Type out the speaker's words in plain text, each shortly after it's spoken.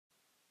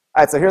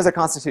All right, so here's our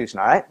Constitution,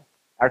 all right?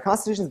 Our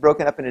Constitution is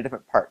broken up into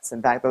different parts.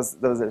 In fact,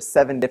 those are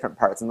 7 different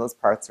parts, and those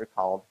parts are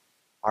called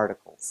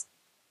articles,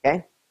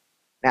 okay?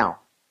 Now,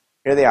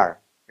 here they are.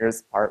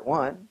 Here's Part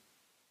 1,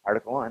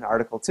 Article 1,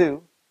 Article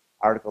 2,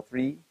 Article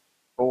 3,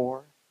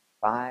 4,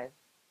 5,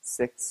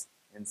 6,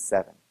 and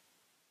 7.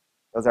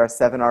 Those are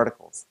 7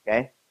 articles,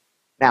 okay?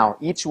 Now,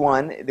 each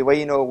one, the way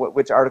you know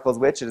which article is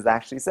which, it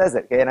actually says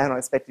it, okay? And I don't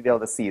expect you to be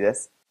able to see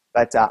this,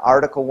 but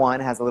Article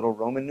 1 has a little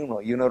Roman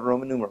numeral. You know what a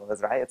Roman numeral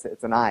is, right?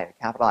 It's an I, a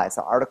capital I.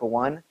 So Article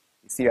 1,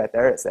 you see right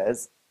there, it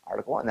says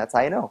Article 1. That's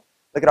how you know.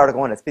 Look at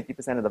Article 1. It's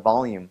 50% of the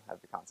volume of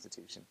the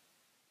Constitution.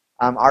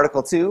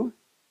 Article 2,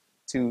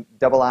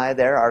 double I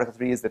there. Article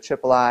 3 is the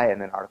triple I.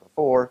 And then Article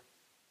 4,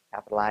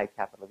 capital I,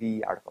 capital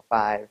V. Article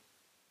 5,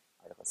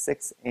 Article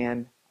 6,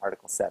 and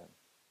Article 7.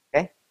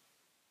 Okay?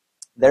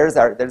 There's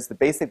the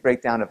basic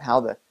breakdown of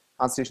how the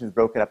Constitution is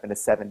broken up into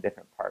 7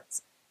 different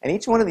parts. And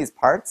each one of these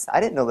parts, I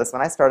didn't know this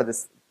when I started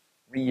this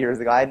 3 years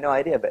ago. I had no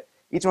idea, but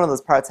each one of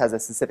those parts has a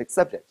specific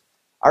subject.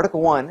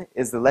 Article 1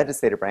 is the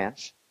legislative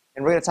branch,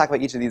 and we're going to talk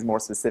about each of these more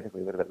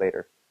specifically a little bit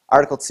later.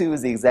 Article 2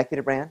 is the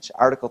executive branch.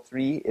 Article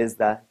 3 is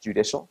the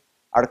judicial.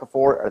 Article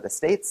 4 are the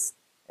states.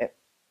 I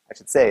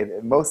should say,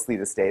 mostly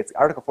the states.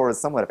 Article 4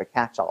 is somewhat of a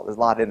catch-all. There's a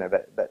lot in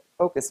there, but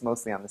focus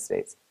mostly on the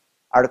states.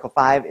 Article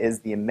 5 is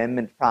the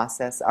amendment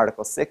process.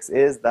 Article 6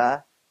 is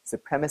the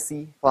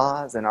supremacy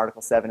clause, and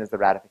Article 7 is the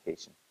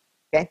ratification.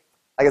 Okay?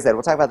 Like I said,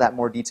 we'll talk about that in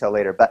more detail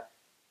later, but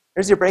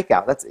here's your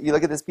breakout. You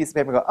look at this piece of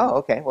paper and go, oh,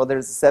 okay, well,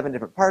 there's 7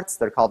 different parts.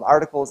 They're called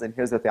articles, and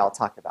here's what they all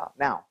talk about.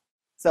 Now,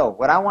 so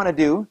what I want to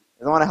do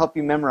is I want to help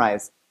you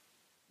memorize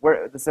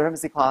where the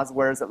supremacy clause,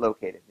 where is it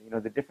located? You know,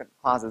 the different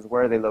clauses,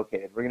 where are they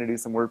located? We're going to do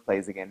some word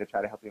plays again to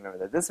try to help you remember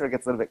that. This is where it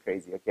gets a little bit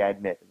crazy, okay, I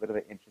admit, a little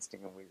bit interesting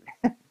and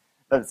weird.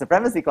 But the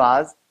supremacy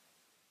clause,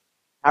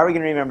 how are we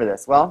going to remember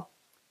this? Well,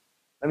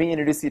 let me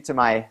introduce you to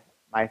my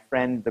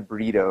friend, the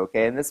burrito,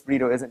 okay? And this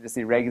burrito isn't just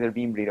a regular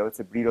bean burrito, it's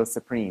a burrito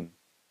supreme.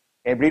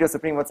 Okay, burrito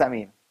supreme, what's that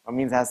mean? Well, it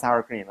means it has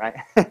sour cream, right?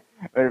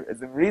 But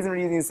the reason we're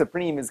using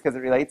supreme is because it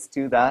relates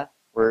to the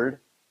word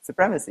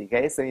supremacy,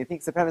 okay? So you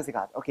think supremacy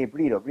clause, okay,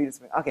 burrito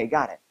supreme, okay,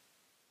 got it.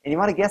 And you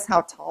want to guess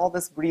how tall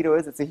this burrito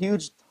is? It's a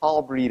huge,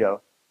 tall burrito.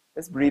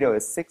 This burrito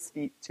is 6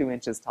 feet 2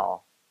 inches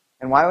tall.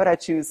 And why would I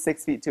choose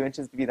 6 feet 2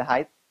 inches to be the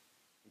height?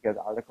 Because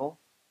Article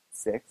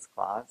 6,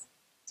 Clause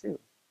 2.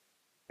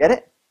 Get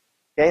it?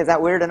 Okay, is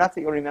that weird enough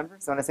that you'll remember?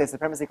 So when I say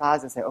supremacy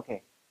clause, I say,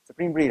 okay,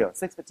 supreme burrito,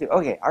 6 foot 2.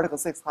 Okay, Article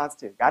 6, Clause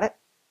 2. Got it?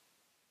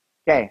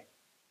 Okay,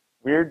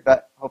 weird,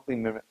 but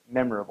hopefully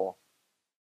memorable.